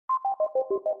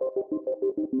Jump,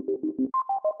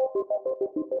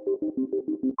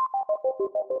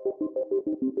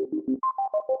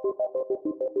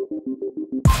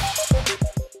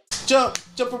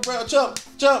 jump around, jump,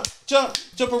 jump, jump,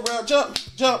 jump around, jump,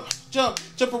 jump, jump,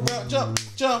 jump around, jump,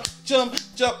 jump, jump,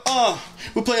 jump.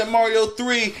 We're playing Mario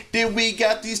 3. Then we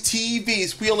got these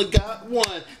TVs. We only got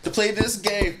one to play this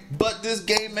game, but this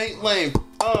game ain't lame.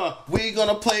 We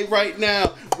gonna play right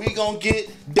now. We gonna get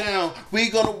down.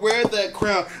 We gonna wear that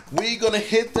crown. We gonna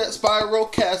hit that spiral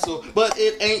castle, but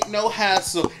it ain't no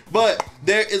hassle. But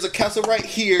there is a castle right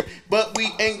here, but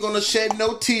we ain't gonna shed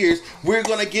no tears. We're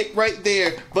gonna get right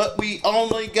there, but we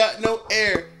only got no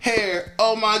hair.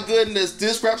 Oh my goodness,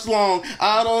 this rap's long.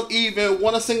 I don't even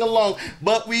wanna sing along,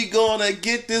 but we gonna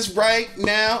get this right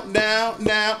now.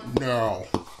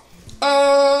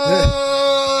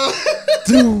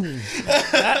 Dude,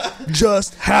 that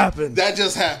just happened. That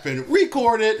just happened.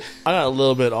 Record it. I got a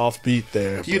little bit offbeat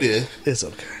there. You did. It's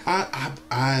okay.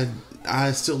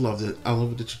 I still loved it. I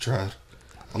love it that you tried.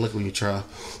 I like when you try.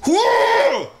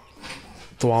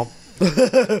 Thwomp.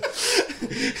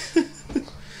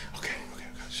 Okay.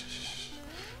 Shh.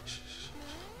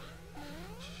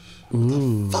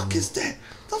 Ooh. The fuck is that?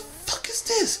 The fuck is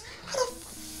this? How the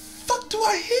fuck do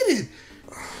I hit it?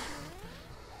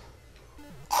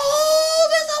 Oh,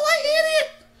 that's how I hit it.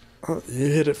 You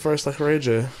hit it first like Ray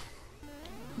J.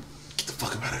 Get the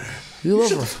fuck out of there.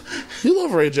 You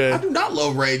love Ray J. I do not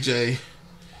love Ray J.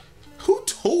 Who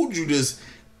told you this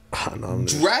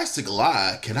drastic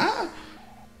lie? Can I?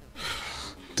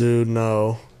 Dude,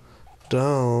 no.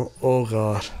 Don't. Oh,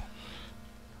 God.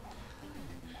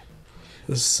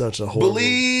 This is such a horrible...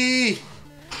 Believe.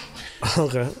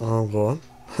 Okay, I'm going.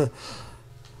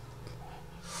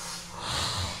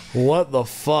 What the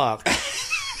fuck?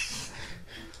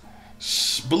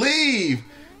 Believe.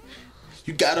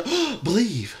 You gotta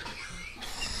believe.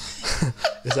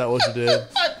 Is that what you did?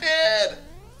 I did.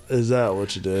 Is that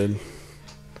what you did?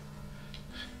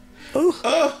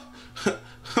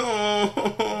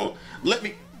 Let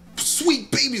me, sweet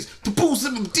babies, the boo's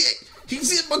in my dick.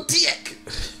 He's in my dick.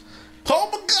 Oh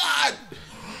my God.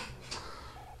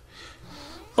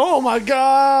 Oh my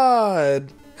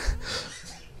God.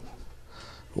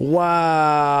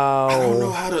 Wow. I don't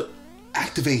know how to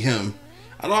activate him.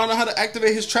 I don't know how to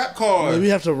activate his trap card. Maybe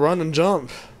you have to run and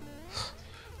jump.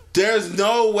 There's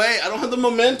no way. I don't have the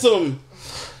momentum.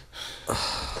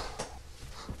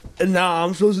 And now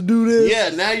I'm supposed to do this? Yeah,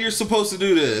 now you're supposed to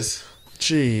do this.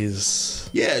 Jeez.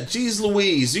 Yeah, geez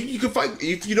Louise. You can fight.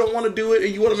 If you don't want to do it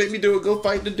and you want to make me do it, go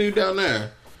fight the dude down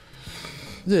there.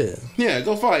 Yeah. Yeah,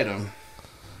 go fight him.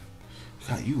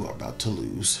 God, you are about to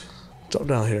lose. Jump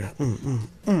down here.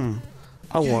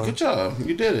 I won. Good job.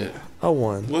 You did it. I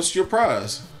won. What's your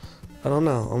prize? I don't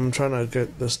know. I'm trying to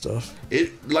get this stuff.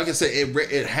 Like I said,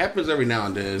 it happens every now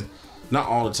and then. Not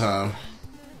all the time.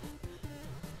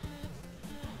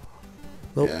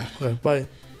 Nope. Yeah. Okay, bye.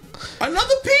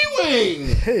 Another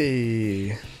P-Wing!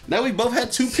 Hey. Now we both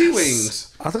had two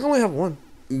P-Wings. I think I only have one.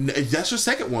 That's your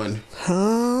second one.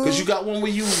 Huh? Because you got one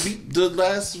where you beat the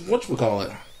last,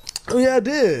 whatchamacallit. Oh, yeah, I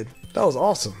did. That was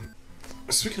awesome.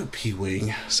 Speaking of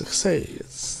P-Wing. Say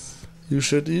you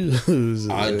should use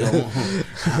it. I don't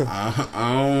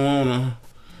wanna.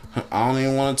 I don't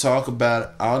even want to talk about it.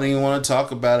 I don't even want to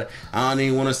talk about it. I don't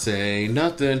even want to say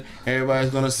nothing.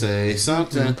 Everybody's gonna say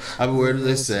something. Where do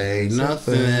they say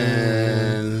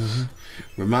nothing?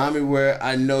 Remind me where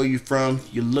I know you from.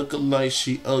 You look like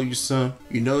she owe you some.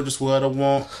 You know just what I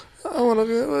want. I wanna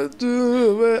get what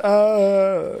do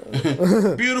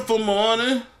it. Beautiful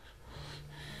morning.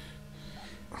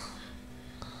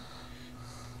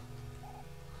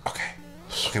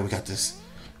 Okay, we got this.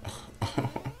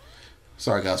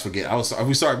 Sorry, guys, forget.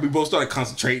 We sorry. We both started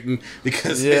concentrating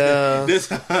because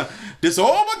this. Oh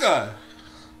my God,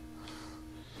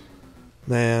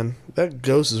 man, that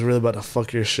ghost is really about to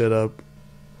fuck your shit up.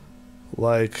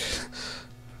 Like,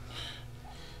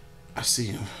 I see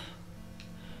him.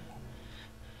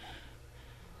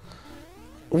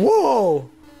 Whoa!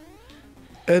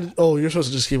 And you're supposed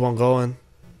to just keep on going.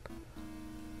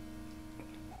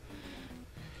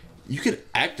 You could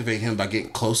activate him by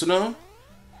getting close enough.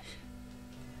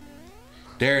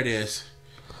 There it is.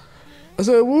 I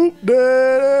said, whoop,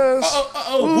 there it is.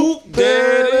 Whoop,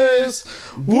 there it is.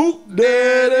 Whoop,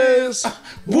 there it is.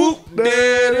 Whoop,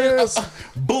 there it is.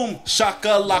 Boom,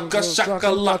 shaka-laka,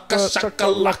 shaka-laka,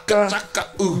 shaka-laka, shaka.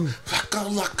 Ooh,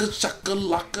 shaka-laka,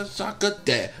 shaka-laka, shaka.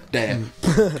 Dad.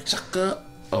 Shaka.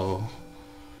 Oh.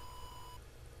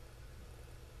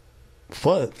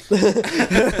 What?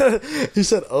 He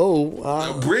said,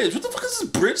 oh. Bridge. What the fuck is this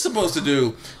bridge supposed to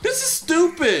do? This is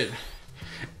stupid.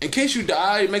 In case you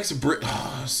die, it makes a brick.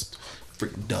 Oh, it's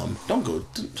freaking dumb. Don't go.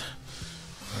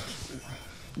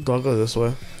 Do I go this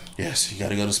way? Yes, you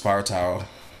gotta go to Spiral Tower.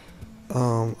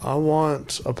 I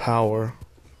want a power.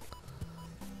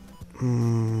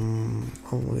 I'm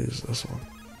gonna use this one.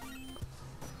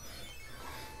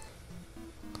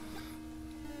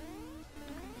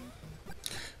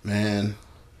 Man,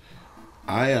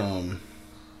 I'm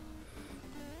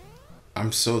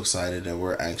so excited that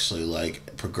we're actually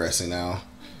like progressing now.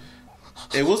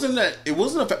 It wasn't a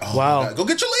oh wow. My God. Go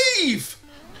get your leaf.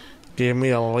 Give me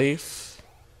a leaf.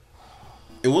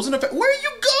 It wasn't a where are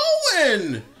you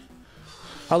going?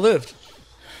 I lived.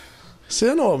 See,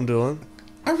 I know what I'm doing.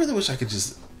 I really wish I could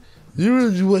just. You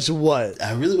really wish what?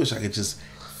 I really wish I could just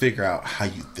figure out how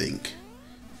you think.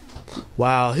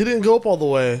 Wow, he didn't go up all the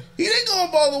way. He didn't go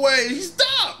up all the way. He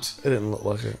stopped. It didn't look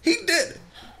like it. He did.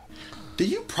 Do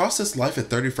you process life at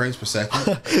 30 frames per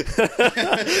second?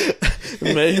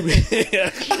 Maybe.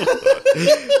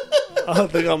 I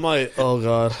think I might. Oh,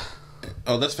 God.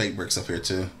 Oh, there's fake bricks up here,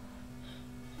 too.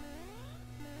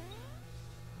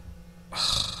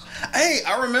 Hey,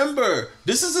 I remember.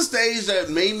 This is the stage that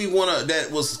made me want to... That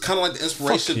was kind of like the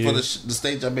inspiration for the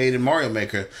stage I made in Mario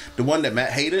Maker. The one that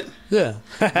Matt hated. Yeah.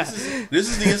 This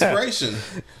is the inspiration.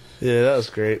 Yeah, that was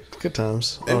great. Good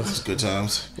times. It was good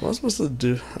times. What am I supposed to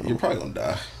do? You're probably going to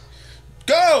die.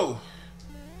 Go!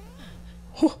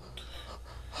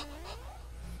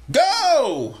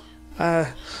 Go!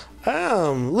 I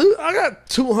got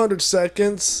 200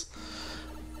 seconds.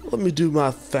 Let me do my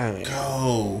thing.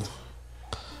 Go.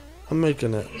 I'm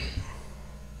making it.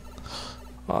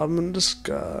 I'm in the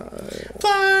sky.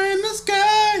 Fly in the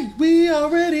sky. We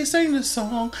already sang the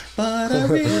song, but I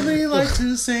really like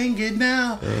to sing it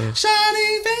now.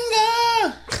 Shining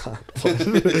finger.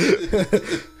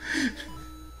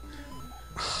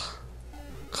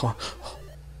 Come on.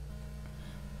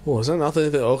 Oh, is that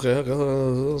nothing? Okay, that's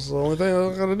the only thing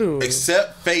I gotta do.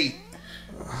 Accept fate.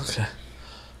 Okay.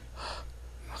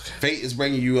 Fate is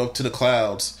bringing you up to the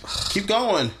clouds. Keep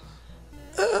going.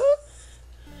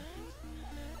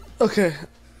 Okay,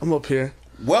 I'm up here.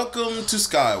 Welcome to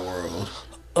Skyworld.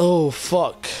 Oh,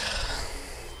 fuck.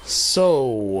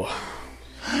 So.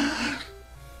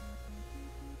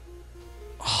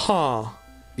 Huh.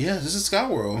 Yeah, this is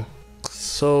Skyworld.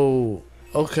 So.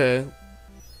 Okay.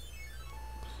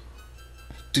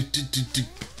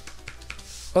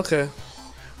 Okay.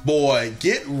 Boy,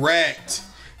 get wrecked.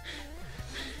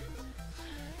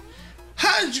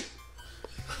 How'd you...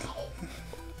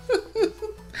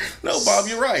 No, Bob,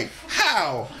 you're right.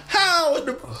 How? How in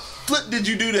the flip did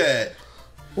you do that?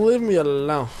 Leave me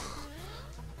alone.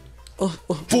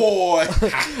 Boy.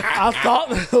 I thought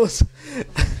that was...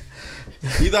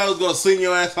 You thought I was going to sling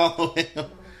your ass all the way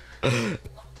up?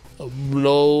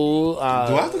 No. Do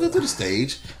I have to go through the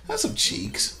stage? That's some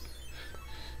cheeks.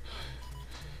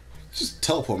 Just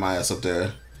teleport my ass up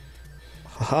there.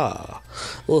 Haha.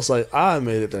 Looks like I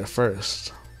made it there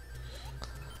first.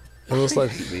 It looks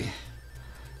like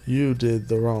you did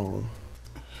the wrong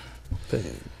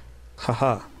thing.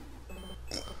 Haha.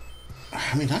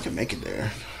 I mean, I can make it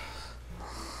there.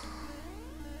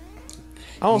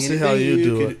 I don't see how you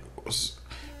do it.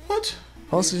 What?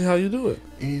 I don't see how you do it.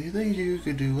 Anything you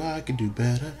could do, I could do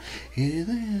better.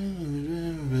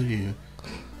 Anything but you.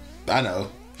 I know.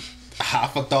 I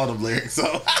fucked all them lyrics,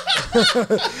 so.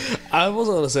 I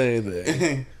wasn't going to say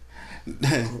anything.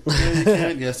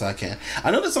 Yes, I can.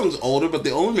 I know that song's older, but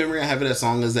the only memory I have of that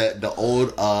song is that the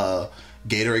old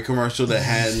Gatorade commercial that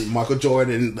had Michael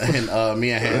Jordan and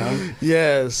Mia Hamm.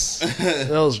 Yes. That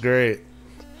was great.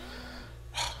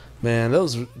 Man, that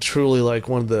was truly like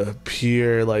one of the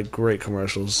pure, like, great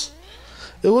commercials.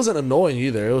 It wasn't annoying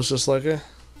either. It was just like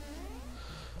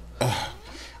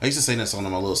I used to sing that song to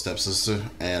my little stepsister,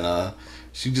 and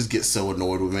she just gets so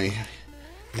annoyed with me.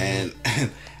 And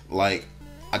like,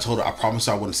 I told her I promised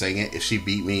her I wouldn't sing it if she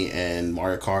beat me in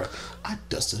Mario Kart. I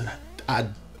dusted that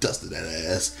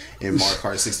ass in Mario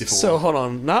Kart 64. So hold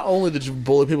on. Not only did you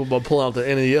bully people by pulling out the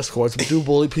NES cards, but you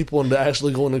bully people into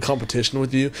actually going into competition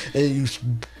with you, and you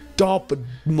stomp a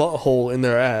mud hole in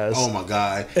their ass. Oh my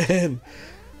God! And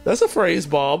that's a phrase,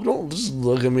 Bob. Don't just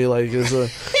look at me like it's a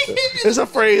it's a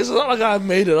phrase. It's not like I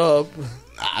made it up.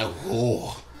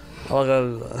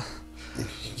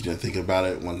 You didn't think about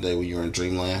it one day when you were in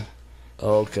Dreamland?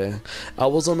 Okay. I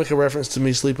was gonna make a reference to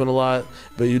me sleeping a lot,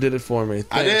 but you did it for me.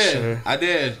 Thanks, I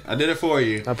did it for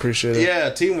you. I appreciate it. Yeah,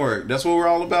 teamwork. That's what we're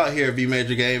all about here at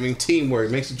VMajorGaming.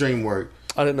 Teamwork makes the dream work.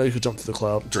 I didn't know you could jump to the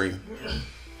cloud. Dream.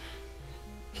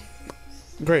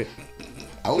 Great.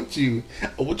 I want you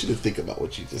to think about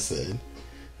what you just said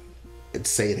and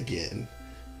say it again.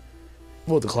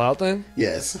 What, the cloud thing?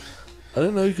 Yes. I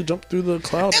didn't know you could jump through the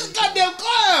cloud. It's a goddamn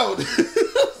cloud!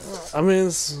 I mean,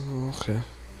 it's... Okay.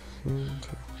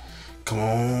 Come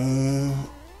on.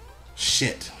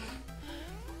 Shit.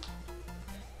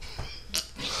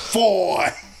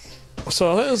 4.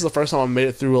 So I think this is the first time I made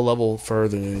it through a level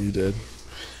further than you did.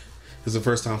 It's the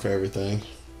first time for everything.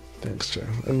 Thanks, Joe.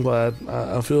 I'm glad.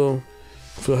 I feel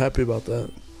happy about that.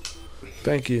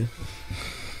 Thank you.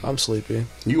 I'm sleepy.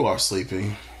 You are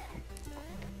sleeping.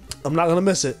 I'm not gonna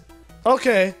miss it.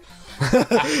 Okay.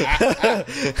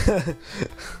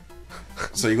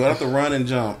 So you're gonna have to run and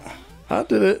jump. I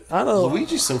did it. I know.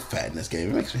 Luigi's so fat in this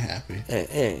game. It makes me happy.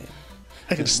 Hey.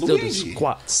 I can still do Luigi.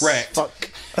 squats. Wrecked.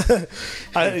 Fuck.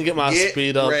 I didn't get my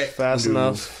speed up fast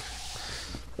enough.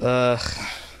 I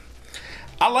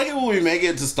like it when we make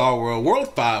it to Star World.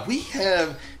 World 5, we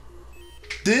have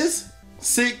this,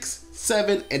 6,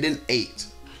 7, and then 8.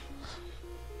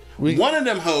 One of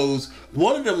them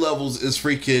levels is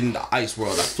freaking the Ice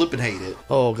World. I flipping hate it.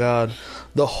 Oh, God.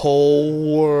 The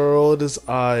whole world is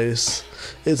ice.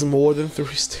 It's more than 3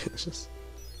 stages.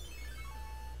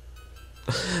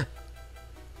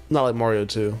 Not like Mario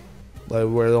 2. Like,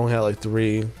 where it only had like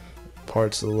 3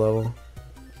 parts of the level.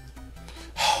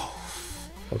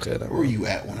 Okay, where you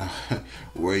at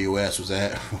where your ass was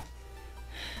at?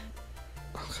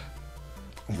 Okay.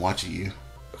 I'm watching you.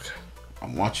 Okay.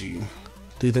 I'm watching you.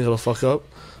 Do you think it'll fuck up?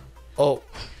 Oh.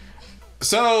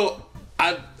 So,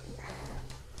 I'm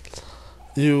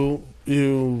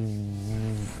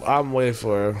waiting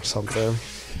for something.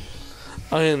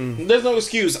 I mean, there's no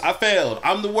excuse. I failed.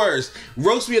 I'm the worst.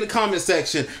 Roast me in the comment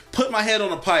section. Put my head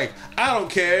on a pike. I don't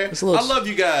care. I love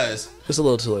you guys. It's a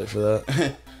little too late for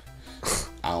that.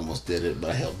 I almost did it, but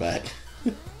I held back.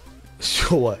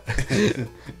 Sure, what?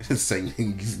 Same.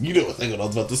 You know what I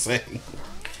was about to say.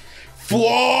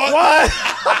 What?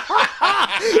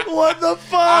 What the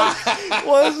fuck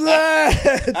was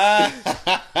that?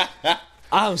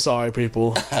 I'm sorry,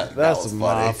 people. That's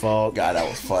my fault. God, that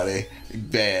was funny.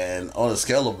 Man, on a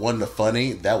scale of 1 to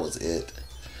funny, that was it.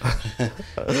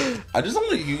 I just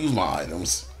want to use my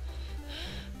items.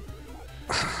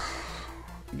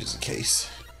 Just in case.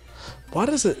 Why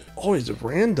does it always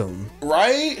random?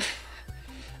 Right?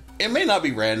 It may not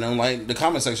be random. Like, the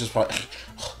comment section is probably...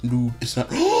 Noob, it's not...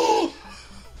 Oh...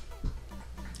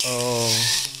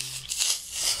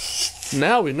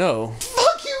 Now we know.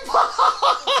 Fuck you, Bob!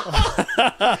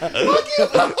 Fuck you,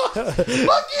 Bob!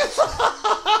 Fuck you, Bob!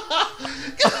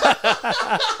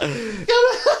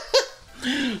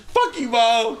 Fuck you,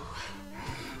 Bob!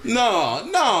 No.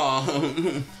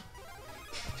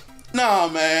 No,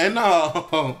 man,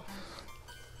 no.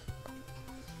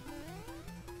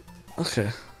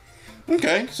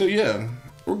 Okay, so yeah,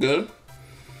 we're good.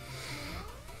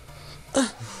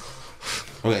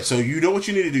 Okay, so you know what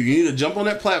you need to do. You need to jump on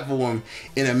that platform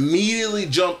and immediately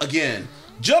jump again.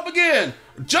 Jump again!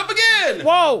 Jump again!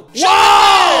 Whoa! Jump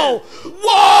Whoa!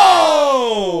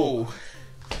 Whoa!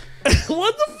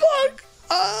 What the fuck?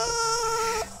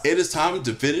 It is time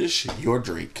to finish your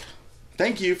drink.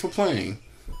 Thank you for playing.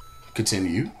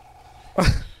 Continue.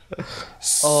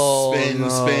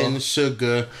 Spin,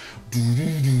 sugar.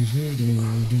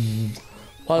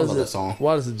 Why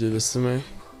does it do this to me?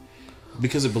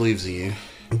 Because it believes in you.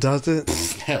 Does it?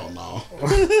 Hell no.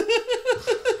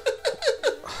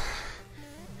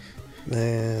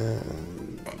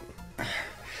 Man,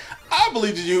 I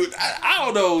believe in you. I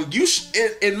don't know. You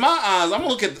in my eyes, I'm gonna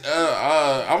look at.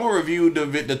 I'm gonna review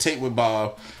the tape with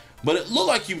Bob, but it looked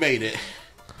like you made it.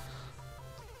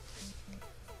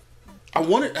 I'm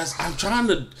trying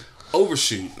to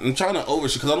overshoot. Because I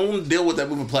don't want to deal with that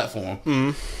moving platform.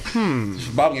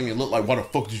 Bob gave me a look like, why the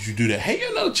fuck did you do that? Hey, you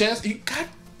another chance. God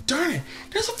darn it.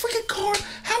 There's a freaking card.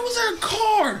 How was there a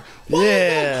card? Why is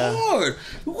there a card?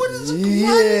 What is it?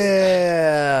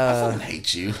 Yeah. I fucking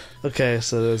hate you. Okay,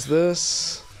 so there's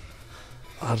this.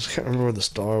 I just can't remember where the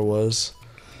star was.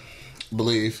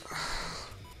 Believe.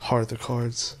 Heart the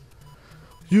cards.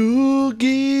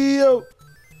 Yu-Gi-Oh!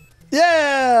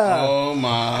 Yeah! Oh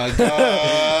my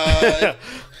god.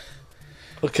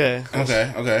 Okay.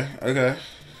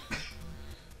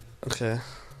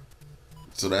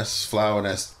 So that's flour,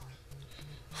 that's...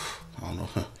 I don't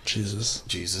know. Jesus.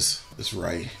 That's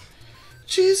right.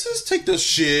 Jesus, take the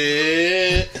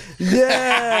shit.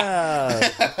 Yeah!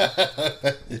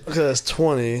 Okay, that's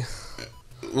 20.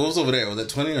 What was over there? Was that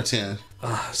 20 or 10?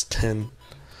 It's 10.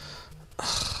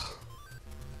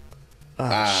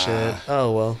 Shit.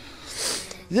 Oh, well.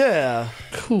 Yeah,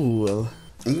 cool.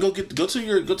 You can go to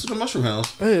the mushroom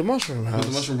house. Hey, mushroom house. Go to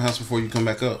the mushroom house before you come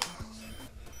back up.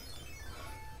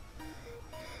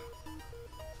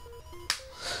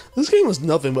 This game is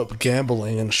nothing but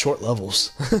gambling and short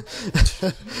levels.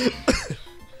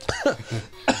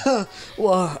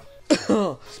 Well,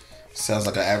 Sounds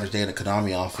like an average day in the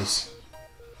Konami office.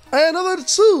 hey, another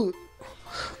suit.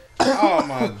 Oh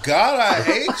my god, I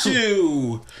hate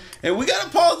you. And we gotta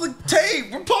pause the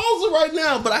tape. We're pausing right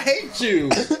now, but I hate you.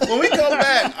 When we come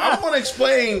back, I want to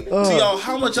explain to y'all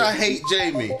how much I hate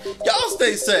Jamie. Y'all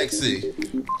stay sexy.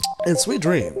 And sweet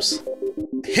dreams.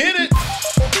 Hit it.